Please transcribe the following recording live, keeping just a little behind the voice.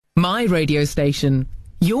My radio station,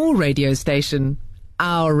 your radio station,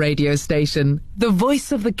 our radio station, the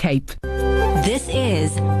voice of the Cape. This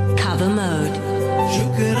is Cover Mode.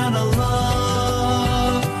 Shukran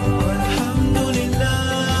Allah, walhamdulillah.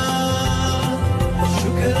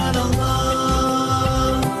 Shukran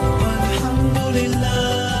Allah, walhamdulillah.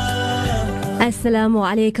 Assalamu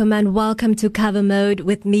alaikum and welcome to Cover Mode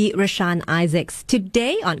with me, Rashan Isaacs.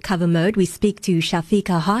 Today on Cover Mode, we speak to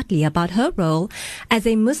Shafeeqah Hartly about her role as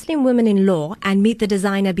a Muslim woman in law and meet the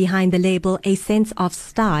designer behind the label A Sense of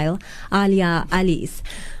Style, Aaliyah.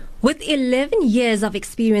 With 11 years of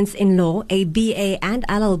experience in law, a BA and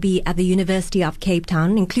LLB at the University of Cape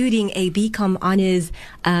Town, including a BCom Honours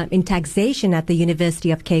in Taxation at the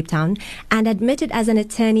University of Cape Town, and admitted as an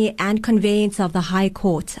attorney and conveyancer of the High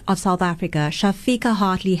Court of South Africa, Shafeeqah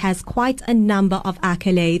Hartly has quite a number of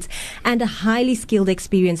accolades and a highly skilled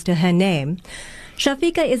experience to her name.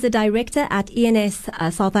 Shafeeqah is a director at ENS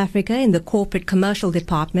South Africa in the Corporate Commercial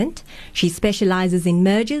Department. She specializes in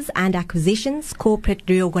mergers and acquisitions, corporate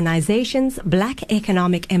reorganizations, black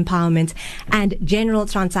economic empowerment, and general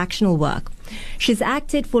transactional work. She's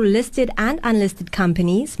acted for listed and unlisted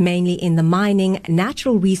companies, mainly in the mining,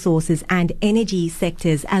 natural resources, and energy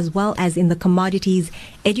sectors, as well as in the commodities,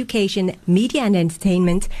 education, media and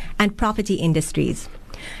entertainment, and property industries.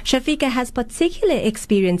 Shafeeqah has particular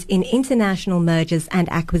experience in international mergers and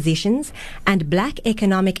acquisitions and black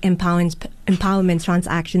economic empowerment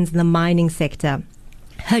transactions in the mining sector.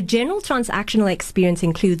 Her general transactional experience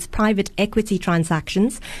includes private equity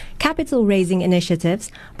transactions, capital raising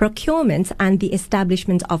initiatives, procurement, and the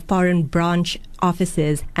establishment of foreign branch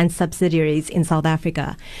offices and subsidiaries in South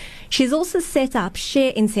Africa. She's also set up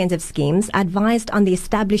share incentive schemes, advised on the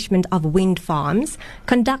establishment of wind farms,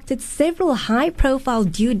 conducted several high-profile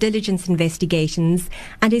due diligence investigations,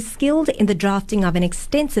 and is skilled in the drafting of an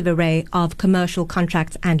extensive array of commercial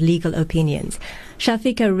contracts and legal opinions.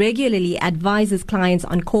 Shafeeqah regularly advises clients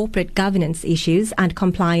on corporate governance issues and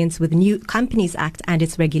compliance with the New Companies Act and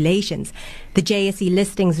its regulations, the JSE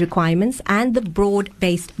listings requirements, and the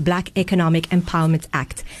Broad-Based Black Economic Empowerment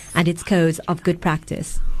Act and its codes of good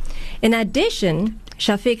practice. In addition,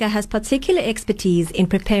 Shafeeqah has particular expertise in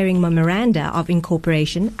preparing memoranda of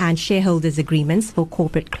incorporation and shareholders' agreements for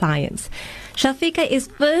corporate clients. Shafeeqah is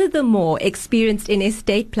furthermore experienced in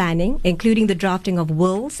estate planning, including the drafting of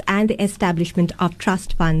wills and the establishment of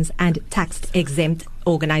trust funds and tax-exempt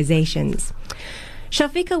organizations.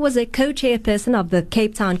 Shafeeqah was a co-chairperson of the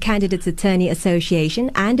Cape Town Candidates Attorney Association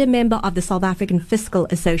and a member of the South African Fiscal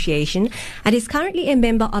Association, and is currently a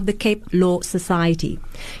member of the Cape Law Society.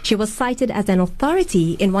 She was cited as an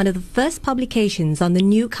authority in one of the first publications on the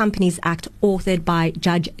New Companies Act authored by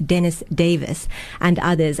Judge Dennis Davis and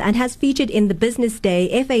others, and has featured in the Business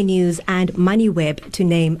Day, FA News, and MoneyWeb, to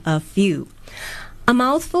name a few. A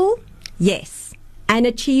mouthful? Yes. An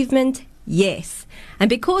achievement? Yes. And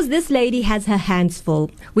because this lady has her hands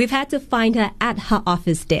full, we've had to find her at her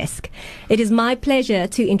office desk. It is my pleasure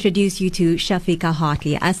to introduce you to Shafeeqah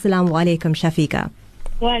Hartly. Assalamu alaikum, Shafeeqah.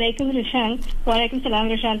 Wa alaikum Rashan. Wa alaikum salam,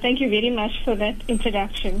 Rashan. Thank you very much for that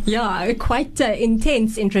introduction. Yeah, quite an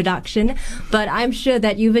intense introduction, but I'm sure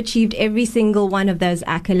that you've achieved every single one of those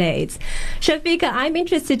accolades. Shafeeqah, I'm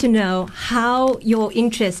interested to know how your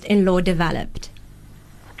interest in law developed.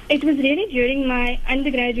 It was really during my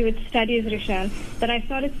undergraduate studies, Rashan, that I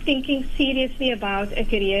started thinking seriously about a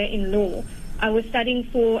career in law. I was studying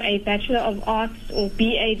for a Bachelor of Arts, or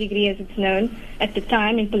BA degree as it's known at the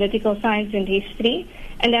time, in political science and history,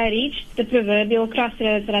 and I reached the proverbial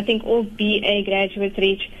crossroads that I think all BA graduates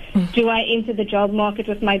reach. Do I enter the job market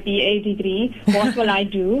with my BA degree? What will I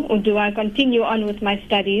do? Or do I continue on with my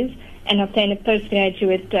studies and obtain a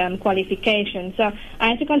postgraduate qualification? So I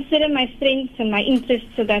had to consider my strengths and my interests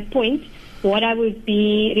at that point, what I would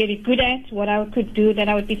be really good at, what I could do that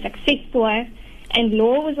I would be successful at. And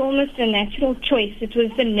law was almost a natural choice. It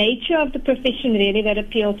was the nature of the profession really that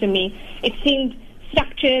appealed to me. It seemed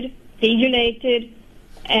structured, regulated,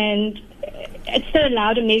 and it still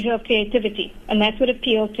allowed a measure of creativity. And that's what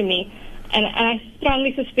appealed to me. And I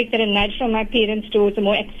strongly suspect that a nudge from my parents towards a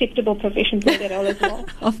more acceptable profession played a role as well.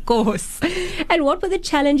 Of course. And what were the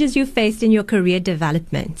challenges you faced in your career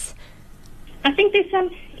development? I think there's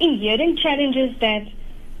some inherent challenges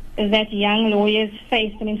that young lawyers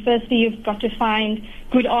face. I mean, firstly, you've got to find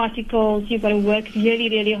good articles. You've got to work really,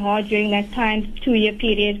 really hard during that time, 2-year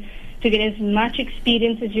period, to get as much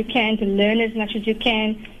experience as you can, to learn as much as you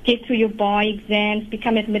can, get through your bar exams,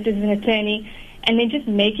 become admitted as an attorney, and then just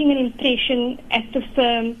making an impression at the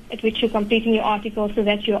firm at which you're completing your article so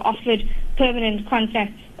that you're offered permanent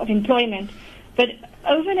contracts of employment. But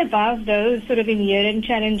over and above those sort of inherent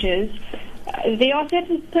challenges, there are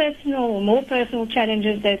certain more personal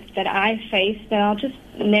challenges that I faced, and I'll just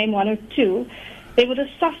name one or two. There were the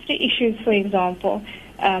softer issues, for example,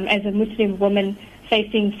 as a Muslim woman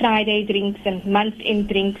facing Friday drinks and month-end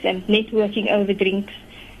drinks and networking over drinks.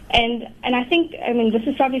 And I think, this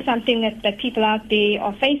is probably something that people out there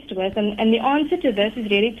are faced with. And the answer to this is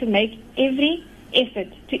really to make every effort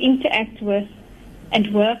to interact with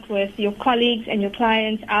and work with your colleagues and your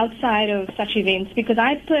clients outside of such events. Because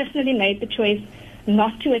I personally made the choice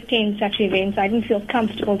not to attend such events. I didn't feel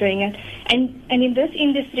comfortable doing it. And in this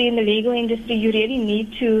industry, in the legal industry, you really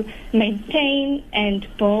need to maintain and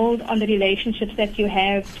build on the relationships that you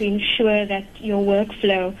have to ensure that your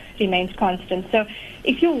workflow remains constant. So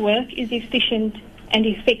if your work is efficient and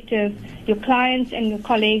effective, your clients and your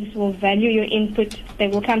colleagues will value your input. They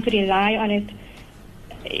will come to rely on it.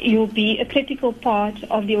 You'll be a critical part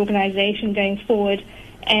of the organization going forward.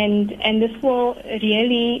 And this will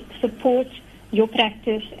really support your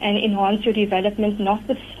practice and enhance your development,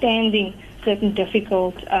 notwithstanding certain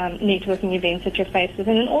difficult networking events that you're faced with.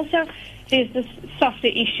 And then also there's this softer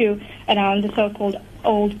issue around the so-called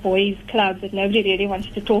old boys club that nobody really wants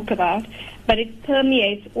to talk about, but it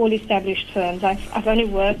permeates all established firms. I've only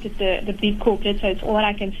worked at the big corporates, so it's all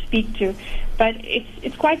I can speak to. But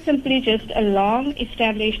it's quite simply just a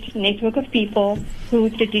long-established network of people who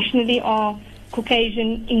traditionally are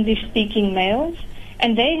Caucasian English-speaking males,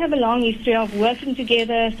 and they have a long history of working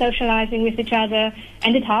together, socializing with each other,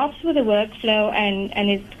 and it helps with the workflow and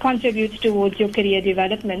it contributes towards your career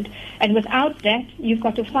development. And without that, you've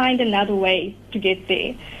got to find another way to get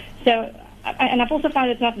there. So, and I've also found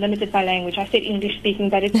it's not limited by language. I said English speaking,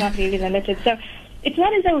 but it's not really limited. So it's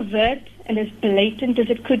not as overt and as blatant as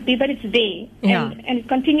it could be, but it's there. Yeah. And it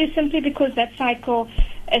continues simply because that cycle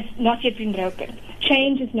has not yet been broken.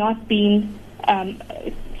 Change has not been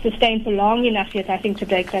sustained for long enough yet, I think, to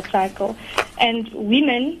break that cycle. And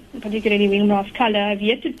women, particularly women of color, have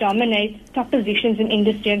yet to dominate top positions in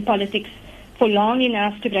industry and politics for long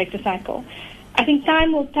enough to break the cycle. I think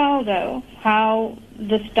time will tell, though, how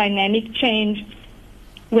this dynamic change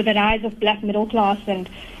with the rise of black middle class and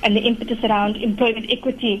the impetus around employment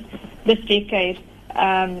equity this decade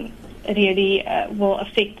really will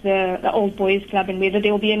affect the old boys club, and whether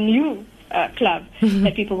there will be a new club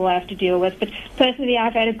that people will have to deal with. But personally,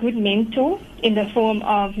 I've had a good mentor in the form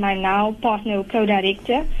of my now partner or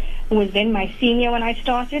co-director, who was then my senior when I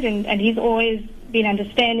started, and he's always been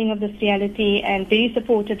understanding of this reality and very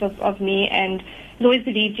supportive of me, and has always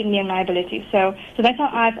believed in me and my abilities. So that's how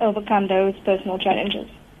I've overcome those personal challenges.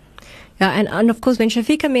 Yeah, and of course, when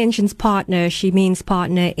Shafeeqah mentions partner, she means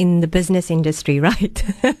partner in the business industry, right?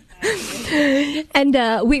 And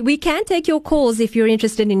we can take your calls if you're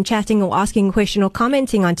interested in chatting or asking a question or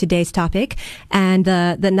commenting on today's topic. And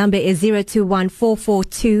the number is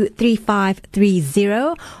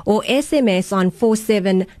 021-442-3530 or SMS on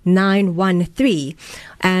 47913.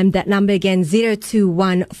 And that number again,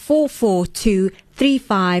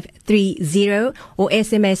 021-442-3530 or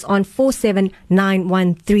SMS on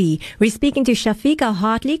 47913. We're speaking to Shafeeqah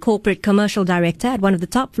Hartly, Corporate Commercial Director at one of the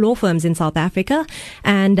top law firms in South Africa.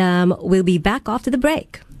 And we'll be back after the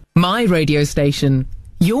break. My radio station,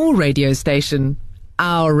 your radio station,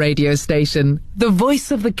 our radio station, the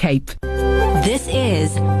voice of the Cape. This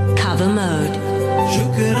is Cover Mode.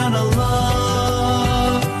 شكرا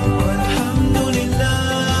الله والحمد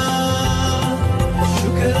لله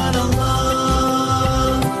شكرا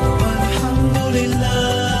الله والحمد لله.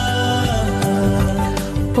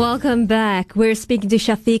 Welcome back. We're speaking to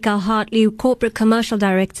Shafeeqah Hartly, Corporate Commercial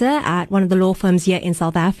Director at one of the law firms here in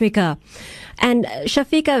South Africa. And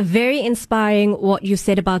Shafeeqah, very inspiring what you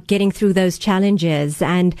said about getting through those challenges.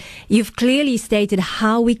 And you've clearly stated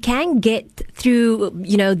how we can get through,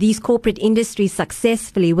 these corporate industries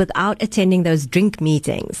successfully without attending those drink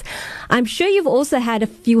meetings. I'm sure you've also had a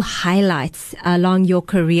few highlights along your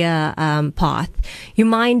career path. You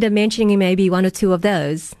mind mentioning maybe one or two of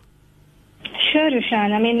those? Sure,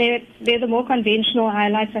 Rushan. I mean, they're the more conventional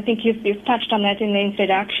highlights. I think you've touched on that in the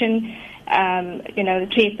introduction. The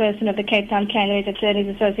chairperson of the Cape Town Candidates Attorneys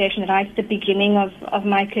Association right at the beginning of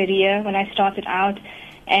my career when I started out,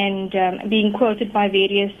 and being quoted by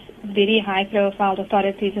various very high-profile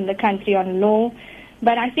authorities in the country on law.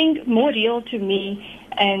 But I think more real to me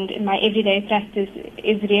and in my everyday practice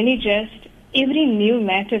is really just every new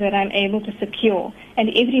matter that I'm able to secure, and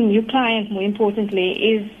every new client, more importantly,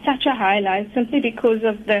 is such a highlight simply because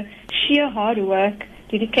of the sheer hard work,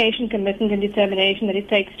 dedication, commitment, and determination that it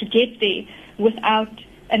takes to get there without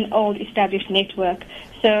an old established network.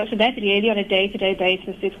 So that really on a day-to-day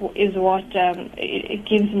basis is what it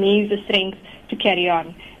gives me the strength to carry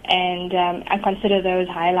on. And I consider those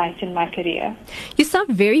highlights in my career. You sound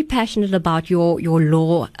very passionate about your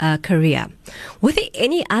law career. Were there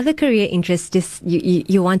any other career interests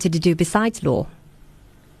you wanted to do besides law?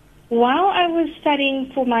 While I was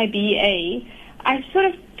studying for my BA, I sort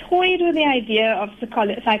of toyed with the idea of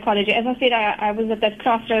psychology. As I said, I was at that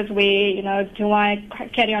crossroads where, do I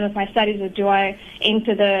carry on with my studies or do I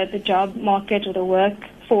enter the job market or the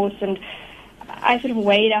workforce? And I sort of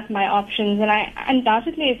weighed up my options, and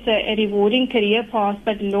undoubtedly it's a rewarding career path,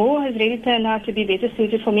 but law has really turned out to be better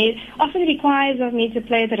suited for me. It often requires of me to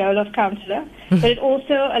play the role of counselor, but it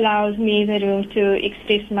also allows me the room to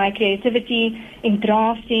express my creativity in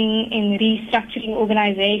drafting, in restructuring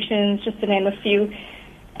organizations, just to name a few.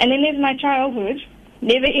 And then there's my childhood,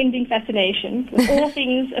 never-ending fascination with all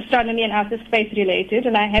things astronomy and outer space related,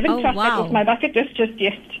 and I haven't crossed that off my bucket list just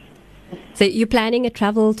yet. So you're planning a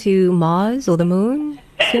travel to Mars or the moon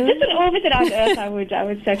soon? Just an orbit around Earth I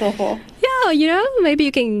would settle for. Yeah, maybe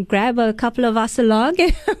you can grab a couple of us along.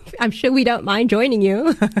 I'm sure we don't mind joining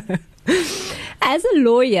you. As a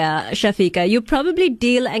lawyer, Shafeeqah, you probably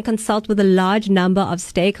deal and consult with a large number of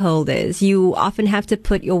stakeholders. You often have to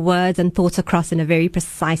put your words and thoughts across in a very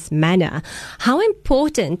precise manner. How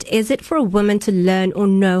important is it for a woman to learn or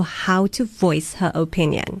know how to voice her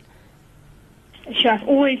opinion? Sure, I've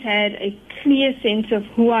always had a clear sense of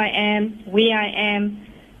who I am, where I am,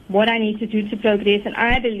 what I need to do to progress, and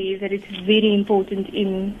I believe that it's very important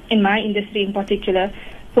in my industry in particular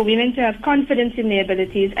for women to have confidence in their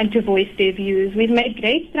abilities and to voice their views. We've made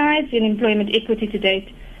great strides in employment equity to date,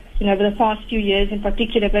 over the past few years in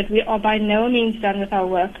particular, but we are by no means done with our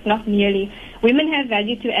work, not nearly. Women have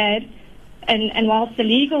value to add, and whilst the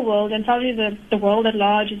legal world and probably the world at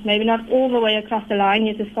large is maybe not all the way across the line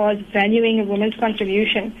yet as far as valuing a woman's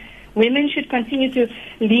contribution, women should continue to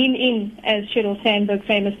lean in, as Sheryl Sandberg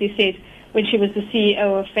famously said when she was the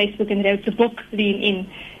CEO of Facebook and wrote the book Lean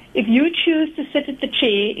In. If you choose to sit at the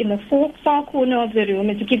chair in the far corner of the room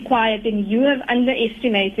and to keep quiet, then you have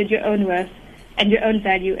underestimated your own worth and your own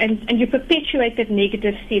value, and you perpetuate that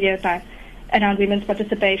negative stereotype around women's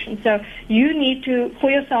participation. So you need to, for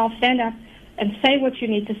yourself, stand up and say what you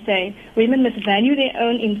need to say. Women must value their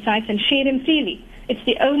own insights and share them freely. It's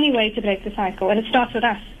the only way to break the cycle, and it starts with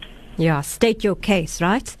us. Yeah, state your case,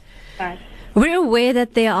 right? Right. We're aware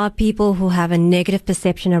that there are people who have a negative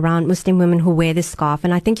perception around Muslim women who wear the scarf,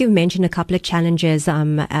 and I think you've mentioned a couple of challenges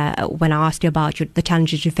when I asked you about the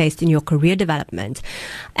challenges you faced in your career development.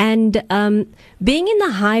 And being in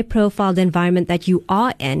the high-profile environment that you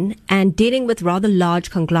are in and dealing with rather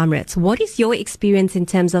large conglomerates, what is your experience in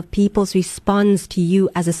terms of people's response to you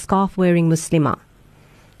as a scarf-wearing Muslimah?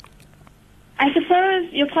 I suppose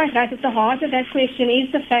you're quite right. At the heart of that question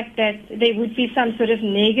is the fact that there would be some sort of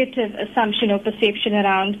negative assumption or perception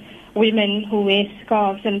around women who wear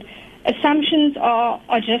scarves. And assumptions are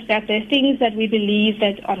just that. They're things that we believe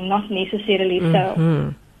that are not necessarily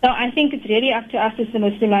so. So I think it's really up to us as the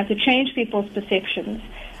Muslimah to change people's perceptions.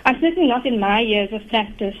 I've certainly not in my years of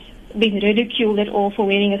practice been ridiculed at all for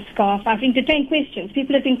wearing a scarf. I've entertained questions.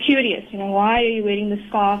 People have been curious, why are you wearing the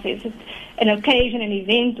scarf? Is it an occasion, an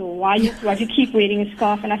event, or why do you keep wearing a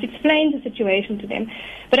scarf? And I've explained the situation to them.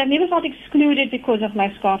 But I've never felt excluded because of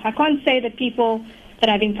my scarf. I can't say that people that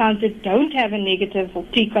I've encountered don't have a negative or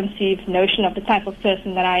preconceived notion of the type of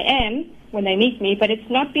person that I am when they meet me, but it's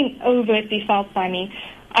not been overtly felt by me.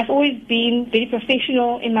 I've always been very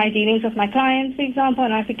professional in my dealings with my clients, for example,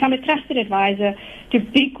 and I've become a trusted advisor to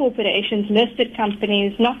big corporations, listed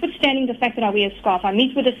companies, notwithstanding the fact that I wear a scarf. I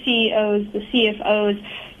meet with the CEOs, the CFOs,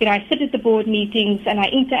 I sit at the board meetings and I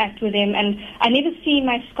interact with them, and I never see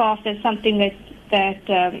my scarf as something that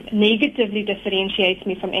negatively differentiates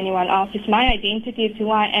me from anyone else. It's my identity, it's who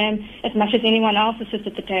I am, as much as anyone else who sits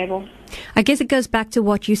at the table. I guess it goes back to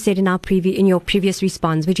what you said in your previous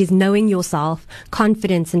response, which is knowing yourself,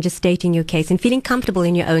 confidence, and just stating your case and feeling comfortable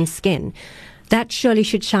in your own skin. That surely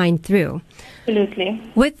should shine through. Absolutely.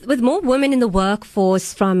 With more women in the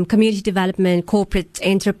workforce, from community development, corporate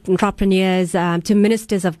entrepreneurs to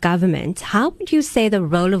ministers of government, how would you say the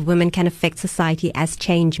role of women can affect society as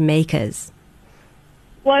change makers?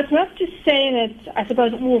 Well, it's not to say that I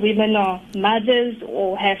suppose all women are mothers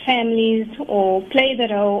or have families or play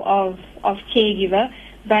the role of caregiver,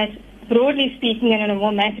 but broadly speaking and on a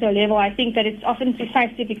more macro level, I think that it's often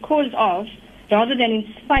precisely because of, rather than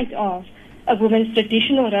in spite of, a woman's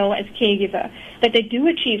traditional role as caregiver, that they do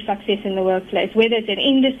achieve success in the workplace, whether it's in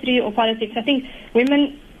industry or politics. I think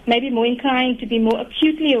women may be more inclined to be more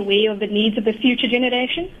acutely aware of the needs of the future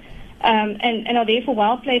generation and are therefore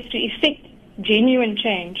well placed to effect genuine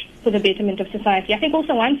change for the betterment of society. I think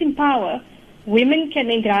also once in power, women can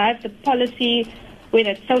then drive the policy,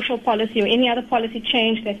 whether it's social policy or any other policy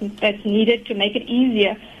change that's needed to make it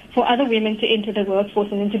easier for other women to enter the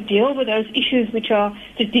workforce and then to deal with those issues which are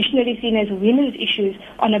traditionally seen as women's issues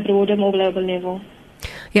on a broader, more global level.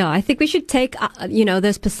 Yeah, I think we should take,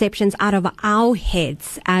 those perceptions out of our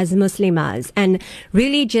heads as Muslimas and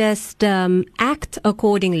really just act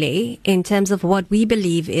accordingly in terms of what we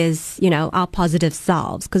believe is, our positive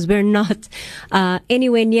selves, because we're not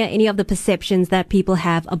anywhere near any of the perceptions that people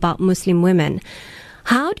have about Muslim women.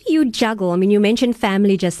 How do you juggle? I mean, you mentioned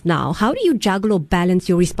family just now. How do you juggle or balance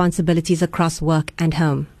your responsibilities across work and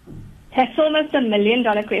home? That's almost $1 million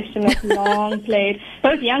question that's long played.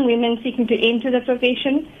 Both young women seeking to enter the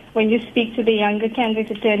profession, when you speak to the younger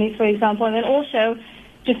candidate attorneys, for example, and then also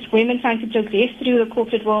just women trying to progress through the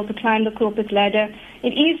corporate world, to climb the corporate ladder.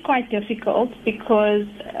 It is quite difficult because,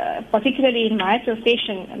 particularly in my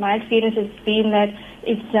profession, my experience has been that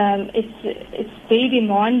it's very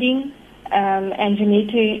demanding. And you need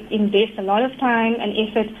to invest a lot of time and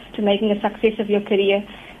effort to making a success of your career.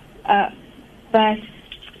 But,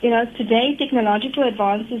 today technological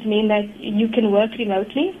advances mean that you can work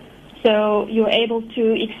remotely. So you're able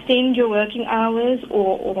to extend your working hours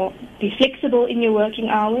or be flexible in your working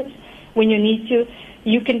hours when you need to.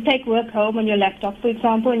 You can take work home on your laptop, for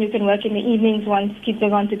example, and you can work in the evenings once kids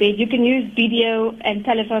have gone to bed. You can use video and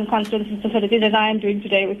telephone conferencing facilities, as I am doing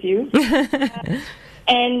today with you.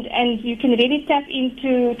 And you can really tap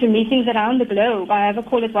into meetings around the globe. I have a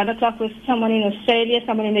call at 1 o'clock with someone in Australia,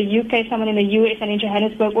 someone in the UK, someone in the US, and in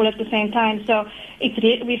Johannesburg all at the same time. So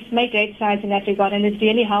we've made great strides in that regard, and it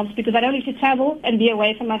really helps because I don't need to travel and be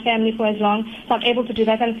away from my family for as long, so I'm able to do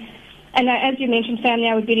that. And as you mentioned family,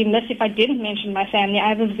 I would be remiss if I didn't mention my family. I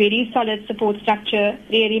have a very solid support structure.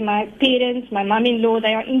 Really, my parents, my mum-in-law,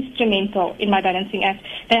 they are instrumental in my balancing act.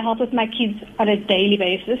 They help with my kids on a daily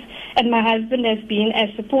basis. And my husband has been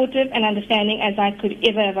as supportive and understanding as I could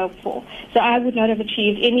ever have hoped for. So I would not have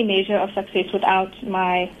achieved any measure of success without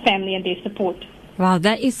my family and their support. Wow,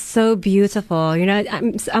 that is so beautiful.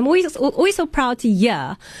 I'm always so proud to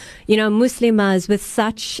hear, Muslimas with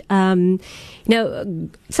such,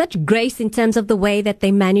 such grace in terms of the way that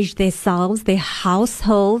they manage themselves, their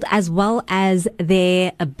household, as well as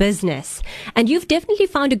their business. And you've definitely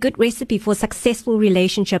found a good recipe for a successful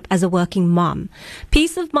relationship as a working mom.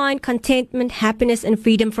 Peace of mind, contentment, happiness, and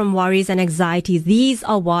freedom from worries and anxieties. These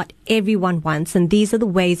are what everyone wants. And these are the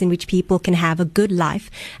ways in which people can have a good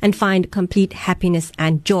life and find complete happiness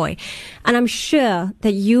and joy. And I'm sure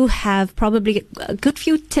that you have probably a good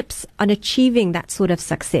few tips on achieving that sort of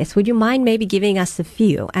success. Would you mind maybe giving us a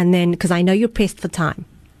few? And then, because I know you're pressed for time.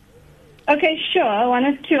 Okay, sure. One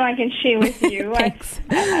or two I can share with you.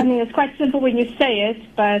 I mean, it's quite simple when you say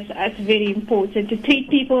it, but it's very important to treat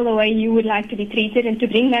people the way you would like to be treated and to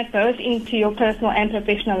bring that both into your personal and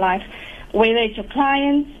professional life. Whether it's your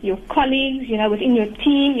clients, your colleagues, within your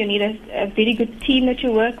team, you need a very good team that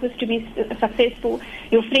you work with to be successful.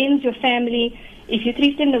 Your friends, your family, if you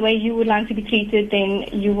treat them the way you would like to be treated, then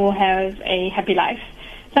you will have a happy life.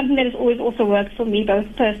 Something that has always also worked for me, both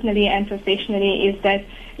personally and professionally, is that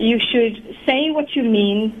you should say what you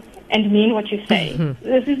mean and mean what you say. Mm-hmm.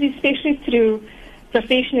 This is especially true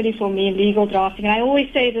professionally for me in legal drafting. And I always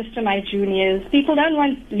say this to my juniors. People don't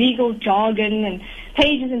want legal jargon and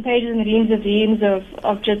pages and pages and reams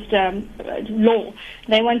of just law.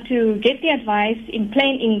 They want to get the advice in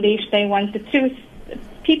plain English. They want the truth.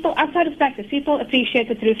 People outside of practice, people appreciate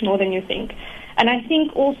the truth more than you think. And I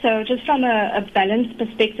think also, just from a balanced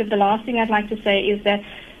perspective, the last thing I'd like to say is that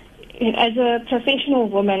as a professional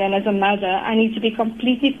woman and as a mother, I need to be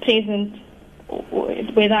completely present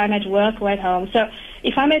whether I'm at work or at home. So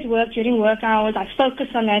if I'm at work during work hours, I focus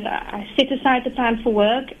on that. I set aside the time for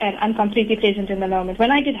work, and I'm completely present in the moment.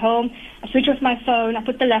 When I get home, I switch off my phone, I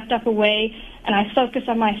put the laptop away, and I focus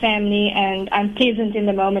on my family, and I'm present in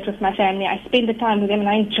the moment with my family. I spend the time with them, and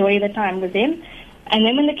I enjoy the time with them. And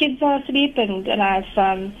then when the kids are asleep and I've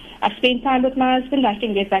spent time with my husband, I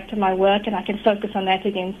can get back to my work and I can focus on that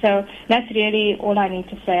again. So that's really all I need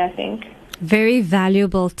to say, I think. Very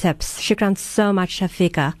valuable tips. Shukran so much,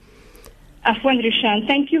 Shafeeqah. Afwan Rushan,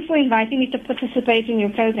 thank you for inviting me to participate in your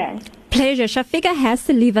program. Pleasure. Shafeeqah has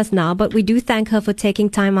to leave us now, but we do thank her for taking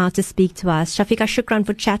time out to speak to us. Shafeeqah, shukran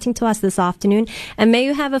for chatting to us this afternoon. And may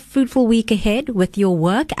you have a fruitful week ahead with your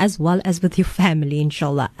work as well as with your family,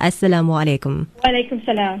 inshallah. Assalamu alaikum. Wa alaikum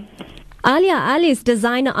salam. Aaliyah Ali's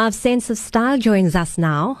designer of Sense of Style joins us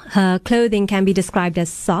now. Her clothing can be described as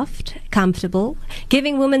soft, comfortable,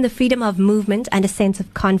 giving women the freedom of movement and a sense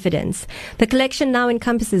of confidence. The collection now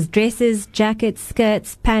encompasses dresses, jackets,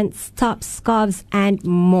 skirts, pants, tops, scarves, and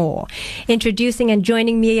more. Introducing and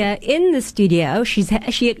joining me in the studio, she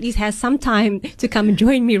at least has some time to come and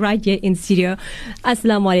join me right here in studio.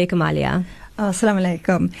 Assalamu alaikum, Aaliyah. Assalamu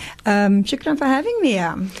alaikum. Shukran for having me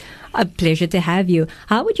here. A pleasure to have you.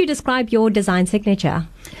 How would you describe your design signature?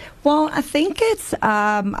 Well, I think it's,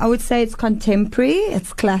 I would say it's contemporary,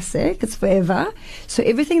 it's classic, it's forever. So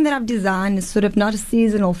everything that I've designed is sort of not a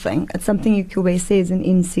seasonal thing. It's something you can wear season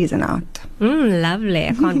in, season out. Lovely.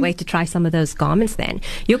 I can't wait to try some of those garments then.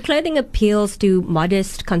 Your clothing appeals to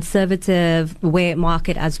modest, conservative wear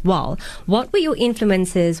market as well. What were your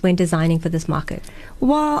influences when designing for this market?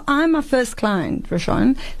 Well, I'm my first client,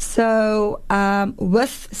 Rashawn. So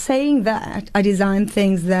with saying that, I design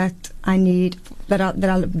things that I need,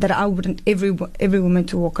 that I wouldn't every woman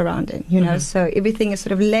to walk around in, you know. So everything is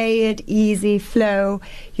sort of layered, easy flow,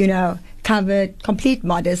 you know, covered, complete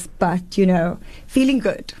modest, but you know, feeling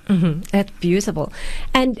good. That's beautiful.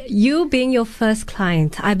 And you being your first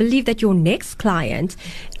client, I believe that your next client,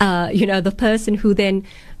 you know, the person who then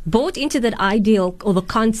bought into that ideal or the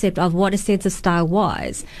concept of what a sense of style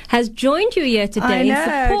was, has joined you here today in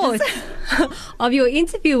support of your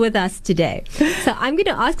interview with us today. So I'm going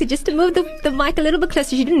to ask her just to move the mic a little bit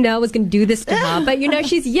closer. She didn't know I was going to do this to her, but you know,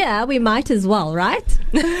 she's here. We might as well, right?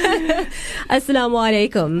 Assalamu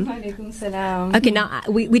alaikum. Walaikum salam. Okay, now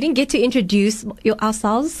we didn't get to introduce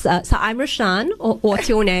ourselves. So I'm Rashan, or what's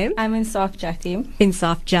your name? I'm Insaf Jatim.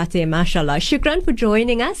 Insaf Jatim, mashallah. Shukran for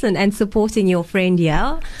joining us and supporting your friend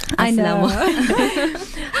here. I know.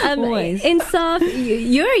 Always. Insaf,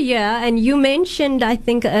 you're here, and you mentioned, I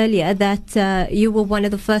think earlier, that you were one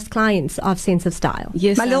of the first clients of Sense of Style.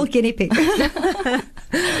 Yes, My little guinea pig.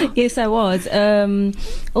 yes, I was.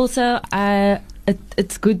 Also,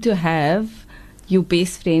 it's good to have your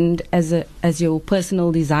best friend as your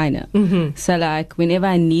personal designer. So, like, whenever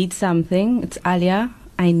I need something, it's Aaliyah.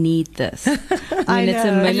 I need this. I It's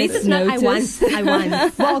a know. At least minute's it's not notice. I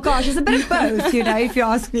want. Well, gosh, it's a bit of both, you know, if you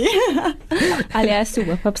ask me. Aaliyah has to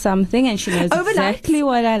whip up something, and she knows Overnight. exactly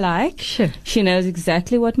what I like. Sure. She knows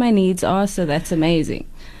exactly what my needs are, so that's amazing.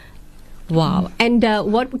 Wow. And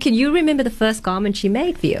what can you remember the first garment she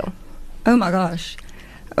made for you? Oh my gosh.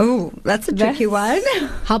 Oh, that's a tricky one.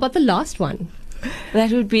 How about the last one?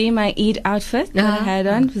 That would be my Eid outfit that I had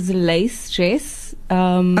on. It was a lace dress.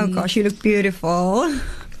 Oh gosh, you look beautiful.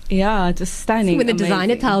 Yeah, it was stunning. When the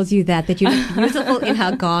designer amazing. tells you that you look beautiful in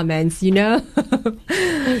her garments, you know?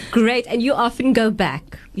 Great. And you often go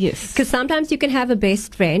back. Yes. Because sometimes you can have a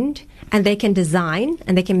best friend and they can design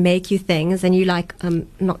and they can make you things, and you like,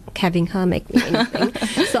 not having her make me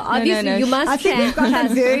anything. So obviously no. you must I think we've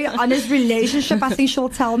got a very honest relationship. I think she'll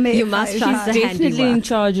tell me. You if must I- trust if her. I- Definitely in handiwork.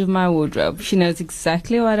 charge of my wardrobe. She knows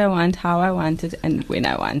exactly what I want, how I want it, and when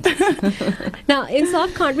I want it. Now,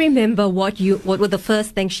 Insaf can't remember what were the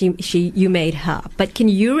first thing you made her, but can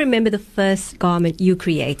you remember the first garment you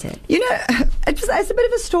created? You know, it's a bit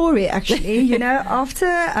of a story, actually. You know,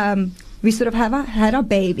 after we sort of had our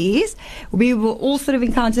babies, we were all sort of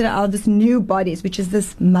encountered this new bodies, which is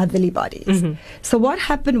this motherly bodies. So what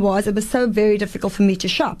happened was, it was so very difficult for me to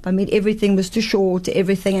shop. I mean, everything was too short,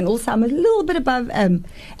 everything, and also I'm a little bit above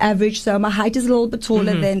average, so my height is a little bit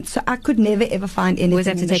taller than, so I could never ever find anything Always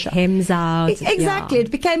have to in the take shop. hems out. Exactly. Yeah.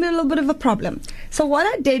 It became a little bit of a problem. So what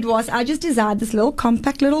I did was I just designed this little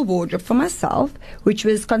compact little wardrobe for myself, which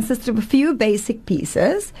was consisted of a few basic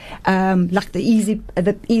pieces, like the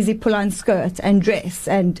easy pull-on skirt and dress,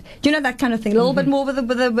 and you know, that kind of thing. A little bit more with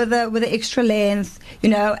the extra length, you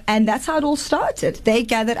know. And that's how it all started. They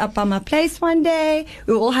gathered up by my place one day.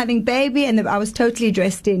 We were all having baby, and I was totally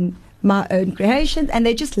dressed in my own creations, and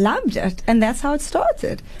they just loved it, and that's how it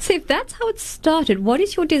started. So if that's how it started, what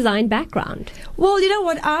is your design background? Well, you know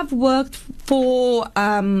what? I've worked for,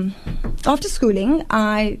 after schooling,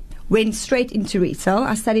 I went straight into retail.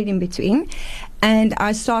 I studied in between. And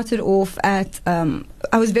I started off at,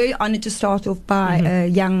 I was very honored to start off by a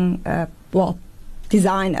young,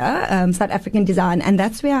 designer, South African design, and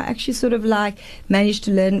that's where I actually sort of like managed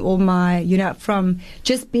to learn all my, you know, from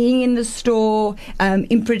just being in the store,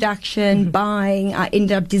 in production, buying. I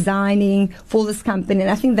ended up designing for this company, and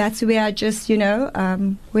I think that's where I just, you know,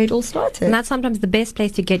 where it all started. And that's sometimes the best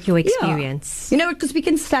place to get your experience. You know, because we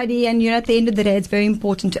can study, and you know, at the end of the day, it's very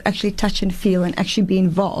important to actually touch and feel and actually be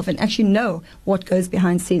involved and actually know what goes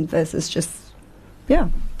behind scenes versus just, yeah.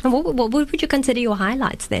 And what would you consider your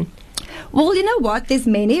highlights then? Well, you know what? There's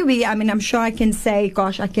many. I'm sure I can say,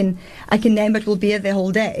 gosh, I can name it. We'll be here the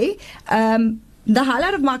whole day. The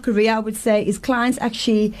highlight of my career, I would say, is clients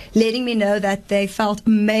actually letting me know that they felt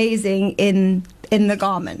amazing in the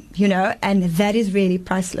garment, and that is really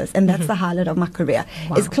priceless, and that's the highlight of my career.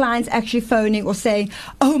 Wow. Is clients actually phoning or saying,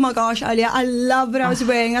 oh my gosh, Aaliyah, I love what I was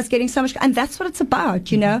wearing, I was getting so much, and that's what it's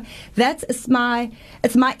about, It's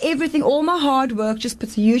my everything, all my hard work just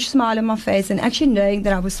puts a huge smile on my face, and actually knowing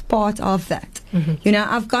that I was part of that.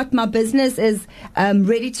 I've got my business is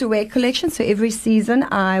ready to wear collection, so every season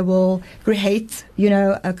I will create,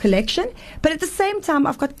 a collection, but at the same time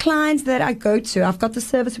I've got clients that I go to. I've got the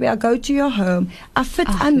service where I go to your home, I fit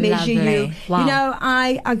and measure lovely. you. Wow.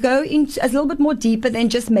 I go into a little bit more deeper than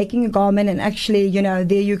just making a garment and actually, there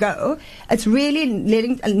you go. It's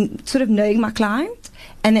really sort of knowing my client,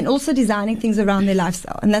 and then also designing things around their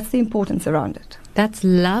lifestyle, and that's the importance around it. That's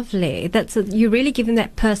lovely. You really give them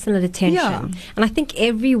that personal attention. Yeah. And I think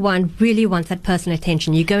everyone really wants that personal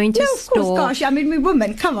attention. You go into a store. Of course, gosh, we're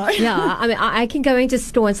women, come on. Yeah, I can go into a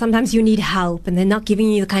store and sometimes you need help and they're not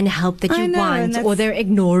giving you the kind of help that you want, or they're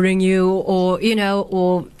ignoring you, or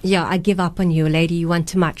I give up on you, lady, you want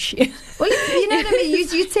too much. Well, you know what I mean?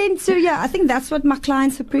 You tend to, I think that's what my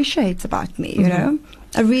clients appreciate about me,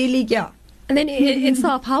 I really, And then in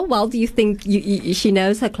Saf, how well do you think she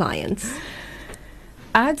knows her clients?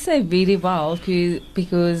 I'd say really well,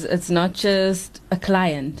 because it's not just a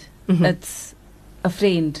client, it's a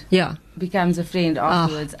friend. Yeah. Becomes a friend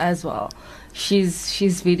afterwards as well.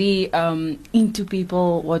 She's very into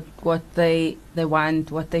people, what they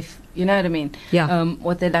want, what they you know what I mean? Yeah.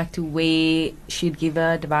 What they like to wear. She'd give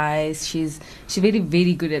her advice. She's very,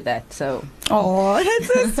 very good at that. So. Oh,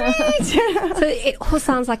 that's so sweet. So it all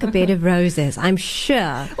sounds like a bed of roses. I'm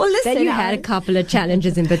sure well, listen, that you had a couple of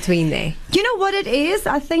challenges in between there. You know what it is?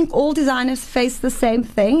 I think all designers face the same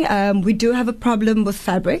thing. We do have a problem with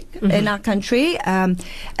fabric in our country.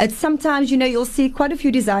 It's sometimes, you'll see quite a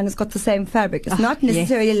few designers got the same fabric. It's not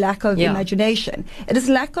necessarily lack of imagination. It is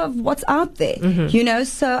lack of what's out there,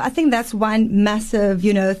 So I think that's one massive,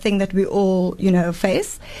 thing that we all,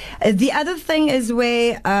 face. The other thing is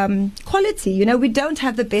where quality, we don't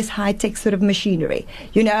have the best high-tech sort of machinery.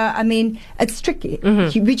 It's tricky.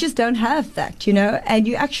 We just don't have that, and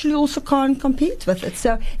you actually also can't compete with it.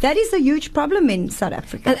 So that is a huge problem in South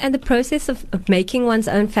Africa. And the process of making one's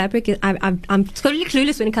own fabric, I'm totally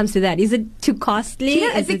clueless when it comes to that. Is it too costly?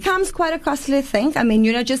 It becomes quite a costly thing.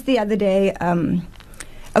 just the other day,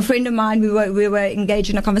 a friend of mine, we were engaged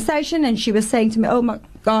in a conversation, and she was saying to me, oh my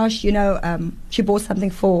gosh, she bought something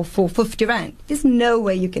for 50 Rand. There's no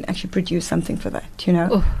way you can actually produce something for that,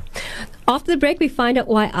 Oh. After the break, we find out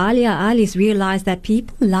why Aaliyah realized that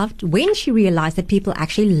when she realized that people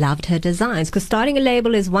actually loved her designs. Because starting a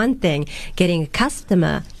label is one thing, getting a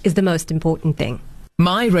customer is the most important thing.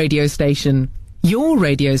 My radio station, your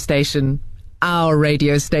radio station, our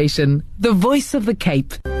radio station, the voice of the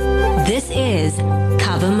Cape. This is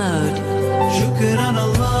Cover Mode. شكرا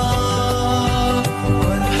الله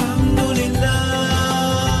والحمد لله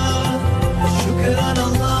شكرا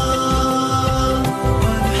الله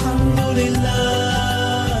والحمد لله.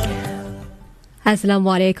 Assalamu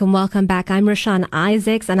alaikum. Welcome back. I'm Rashan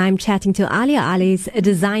Isaacs and I'm chatting to Aaliyah Ali's a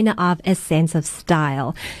designer of A Sense of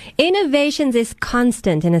Style. Innovations is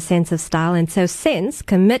constant in A Sense of Style, and so Sense,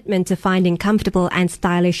 commitment to finding comfortable and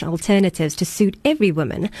stylish alternatives to suit every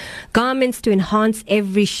woman. Garments to enhance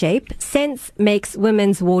every shape. Sense makes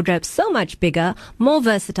women's wardrobe so much bigger, more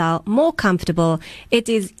versatile, more comfortable. It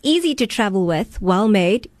is easy to travel with, well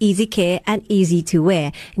made, easy care and easy to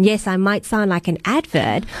wear. And yes, I might sound like an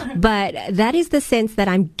advert, but that is the sense that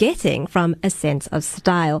I'm getting from A Sense of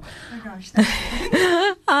Style. Oh gosh.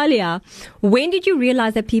 Aaliyah, when did you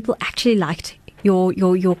realize that people actually liked your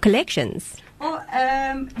collections? Well,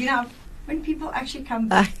 when people actually come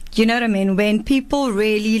back, you know what I mean? When people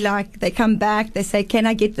really they come back, they say, can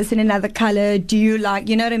I get this in another color? Do you like,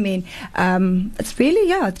 you know what I mean? It's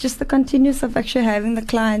really, it's just the continuous of actually having the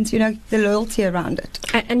clients, the loyalty around it.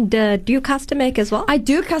 And do you custom make as well? I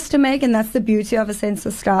do custom make, and that's the beauty of A Sense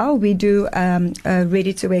of Style. We do a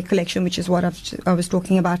ready-to-wear collection, which is what I was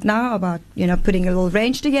talking about now, about, putting a little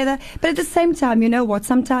range together. But at the same time, you know what?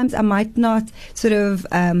 Sometimes I might not sort of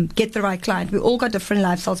get the right client. We all got different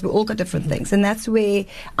lifestyles. We all got different things. And that's where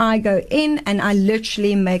I go in and I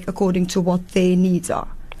literally make according to what their needs are.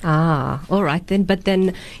 All right then. But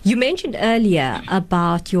then you mentioned earlier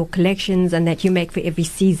about your collections and that you make for every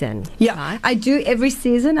season. Yeah, right? I do every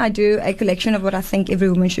season. I do a collection of what I think every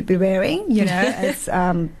woman should be wearing. You know, it's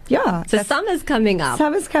So summer's coming up.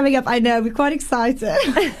 Summer's coming up. I know, we're quite excited.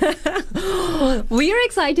 We're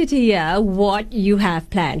excited to hear what you have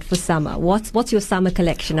planned for summer. What's your summer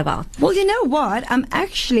collection about? Well, you know what? I'm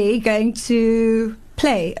actually going to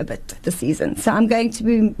play a bit this season. So I'm going to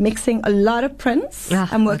be mixing a lot of prints.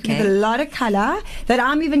 I'm working with a lot of color that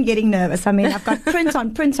I'm even getting nervous. I mean, I've got print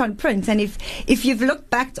on print on print. And if you've looked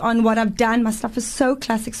back on what I've done, my stuff is so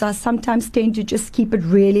classic. So I sometimes tend to just keep it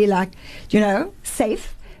really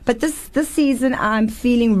safe. But this season, I'm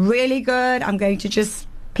feeling really good. I'm going to just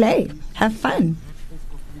play, have fun.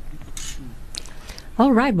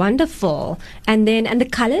 All right, wonderful. And the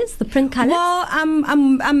colors, the print colors? Well,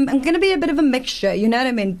 I'm going to be a bit of a mixture, you know what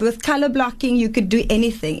I mean? With color blocking, you could do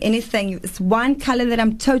anything. It's one color that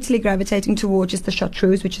I'm totally gravitating towards, is the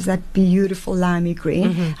chartreuse, which is that beautiful limey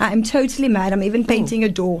green. Mm-hmm. I'm totally mad. I'm even painting a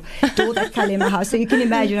door that color in my house. So you can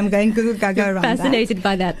imagine I'm going gaga around Fascinated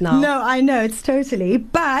by that now. No, I know, it's totally.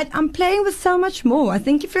 But I'm playing with so much more. I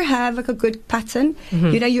think if you have a good pattern,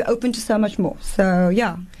 you're open to so much more. So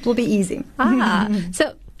yeah, it will be easy.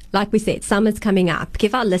 So, like we said, summer's coming up.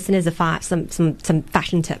 Give our listeners some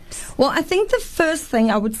fashion tips. Well, I think the first thing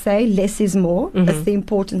I would say, less is more. That's the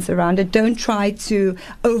importance around it. Don't try to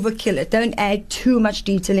overkill it. Don't add too much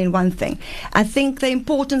detail in one thing. I think the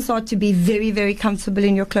importance are to be very, very comfortable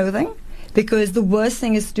in your clothing. Because the worst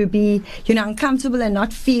thing is to be, uncomfortable and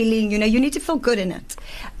not feeling, you need to feel good in it.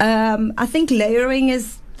 I think layering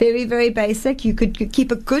is very, very basic. You could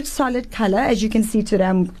keep a good solid color. As you can see today,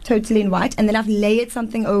 I'm totally in white. And then I've layered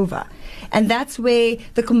something over. And that's where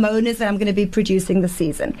the kimonos that I'm going to be producing this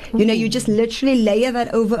season. You just literally layer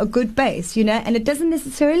that over a good base, and it doesn't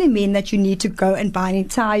necessarily mean that you need to go and buy an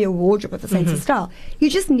entire wardrobe with the same style. You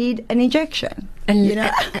just need an injection.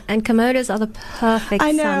 And kimonos are the perfect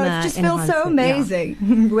I know, summer it just feels so enhancement,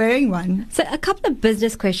 amazing wearing one. So a couple of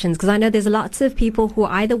business questions, because I know there's lots of people who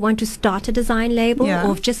either want to start a design label or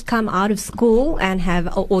have just come out of school and have,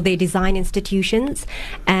 or their design institutions,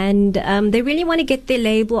 and they really want to get their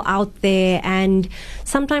label out there, and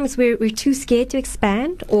sometimes we're too scared to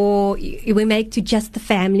expand, or we make to just the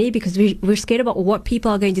family because we're scared about what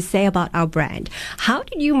people are going to say about our brand. How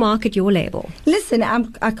did you market your label? Listen,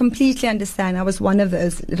 I completely understand. I was one of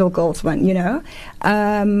those little girls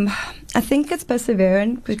I think it's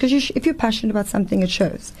perseverance, because if you're passionate about something, it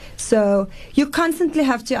shows. So you constantly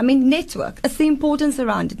have to, network. It's the importance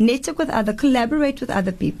around it. Network with collaborate with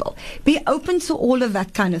other people. Be open to all of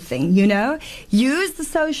that kind of thing, Use the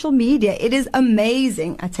social media. It is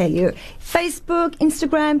amazing, I tell you. Facebook,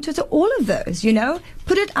 Instagram, Twitter, all of those,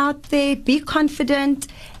 Put it out there, be confident,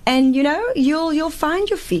 and, you'll find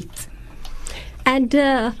your feet. And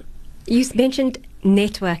you mentioned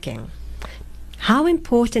networking. How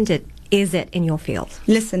important is it in your field?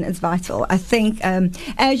 Listen, it's vital. I think,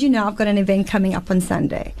 as you know, I've got an event coming up on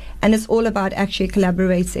Sunday, and it's all about actually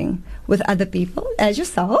collaborating with other people, as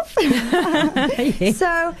yourself. Yes.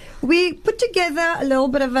 So we put together a little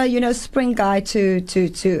bit of a, spring guide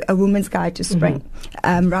to a woman's guide to spring,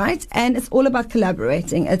 right? And it's all about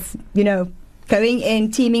collaborating. It's, going in,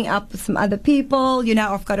 teaming up with some other people.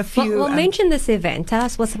 I've got a few. Well, mention this event. Tell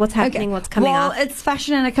us what's happening, what's coming up. Well, it's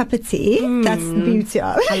fashion and a cup of tea. That's the beauty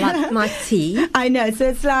of it. I like my tea. I know.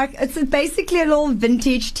 So it's basically a little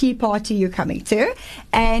vintage tea party you're coming to.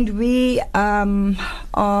 And we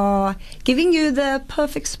are giving you the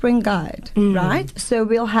perfect spring guide, right? So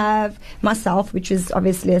we'll have myself, which is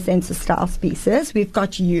obviously a sense of style pieces. We've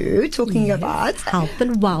got you talking about health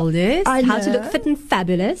and wellness, how to look fit and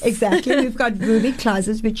fabulous. Exactly. We've got Ruby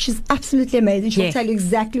Closets, which is absolutely amazing. She'll tell you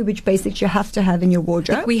exactly which basics you have to have in your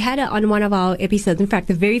wardrobe. We had her on one of our episodes. In fact,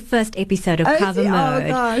 the very first episode of Cover Mode. Oh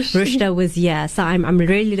gosh. Rushda was so I'm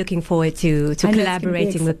really looking forward to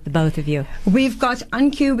collaborating with the both of you. We've got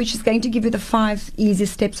UnQ, which is going to give you the 5 easy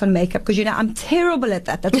steps on makeup, because I'm terrible at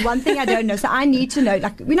that. That's one thing I don't know. So I need to know.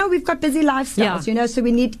 We've got busy lifestyles, so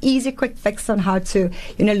we need easy, quick fix on how to,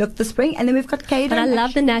 look the spring. And then we've got Kader. But I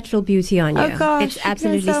love the natural beauty on you. Oh gosh, it's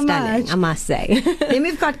absolutely stunning, I must say. Then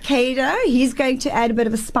we've got Kader. He's going to add a bit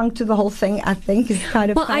of a spunk to the whole thing, I think. Is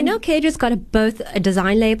kind of fun. I know Kader's got both a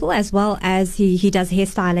design label as well as he does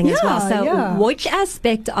hairstyling as well. So which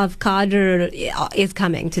aspect of Kader is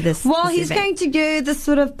coming to this? Well, this he's event? going to do the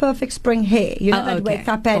sort of perfect spring hair, that wake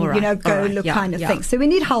up and, go look kind of thing. So we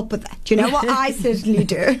need help with that, what I certainly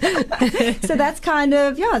do. So that's kind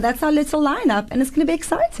of, that's our little lineup, and it's going to be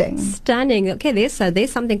exciting. Stunning. Okay,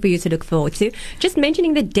 there's something for you to look forward to. Just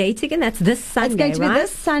mentioning the date again, that's this Sunday, It's going to be right?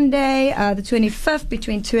 this Sunday, the 25th,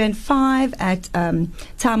 between 2 and 5 at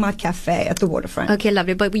Time Out Cafe at the waterfront. Okay,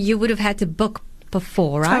 lovely. But you would have had to book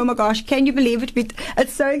before, right? Oh my gosh, can you believe it?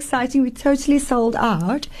 It's so exciting. We totally sold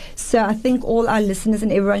out. So I think all our listeners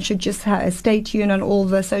and everyone should just stay tuned on all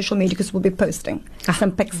the social media because we'll be posting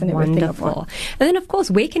some pics and everything. Wonderful. And then, of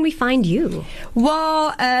course, where can we find you?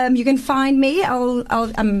 Well, you can find me.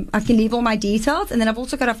 I can leave all my details, and then I've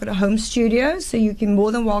also got a home studio, so you can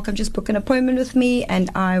more than welcome just book an appointment with me, and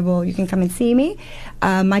you can come and see me.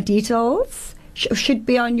 My details should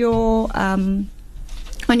be on your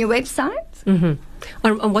website. Mm-hmm.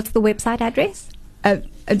 On what's the website address?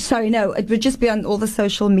 Sorry, no, it would just be on all the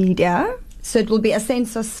social media. So it will be A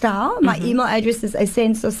Sense of Style. My email address is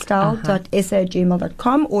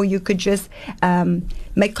asenseofstyle.sa@gmail.com, or you could just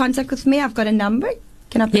make contact with me. I've got a number.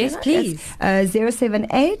 Can I put Yes, it out? please.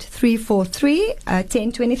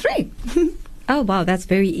 078-343-1023. Oh, wow, that's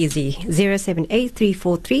very easy.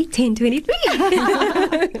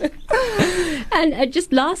 078-343-1023. And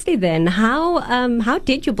just lastly then, how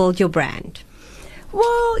did you build your brand?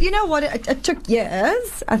 Well, you know what? It took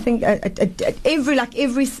years. I think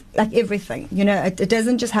everything. You know, it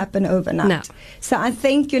doesn't just happen overnight. No. So I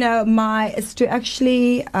think it's to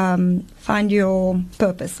actually find your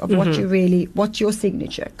purpose of what you really, what's your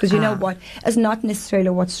signature. Because you know what, it's not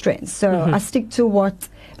necessarily what's strength. So I stick to what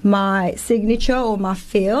my signature or my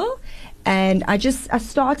feel, and I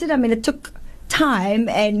started. I mean, it took time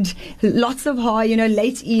and lots of hard,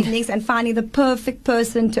 late evenings and finding the perfect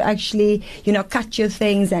person to actually, cut your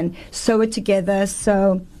things and sew it together.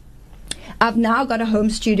 So I've now got a home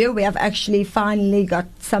studio where I've actually finally got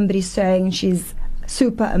somebody sewing. She's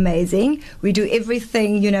super amazing. We do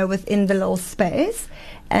everything, within the little space.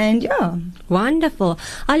 And yeah. Wonderful.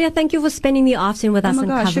 Aaliyah, thank you for spending the afternoon with us on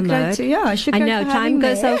Cover Mode. Shukran I know, for time having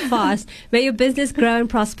goes me. so fast. May your business grow and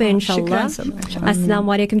prosper, inshallah. Shukran so much. Assalamu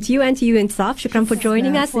alaikum to you and to you, Insaf. Shukran for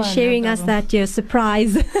joining us and sharing us that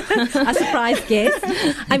surprise, a surprise guest.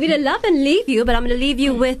 I'm going to love and leave you, but I'm going to leave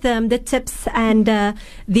you with the tips and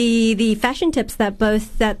the fashion tips that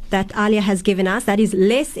Aaliyah has given us. That is,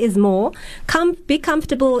 less is more. Be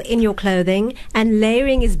comfortable in your clothing, and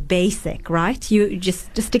layering is basic, right? You just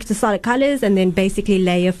stick to solid colors and then basically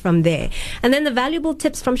layer from there. And then the valuable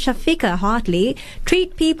tips from Shafeeqah Hartly: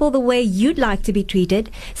 treat people the way you'd like to be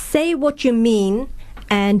treated, say what you mean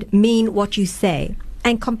and mean what you say,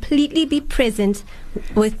 and completely be present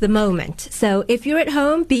with the moment. So if you're at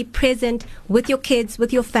home, be present with your kids,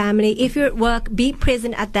 with your family. If you're at work, be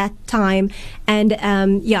present at that time, and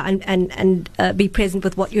be present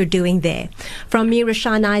with what you're doing there. From me,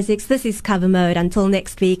 Rashan Isaacs, this is Cover Mode. Until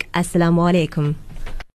next week, Assalamu alaikum.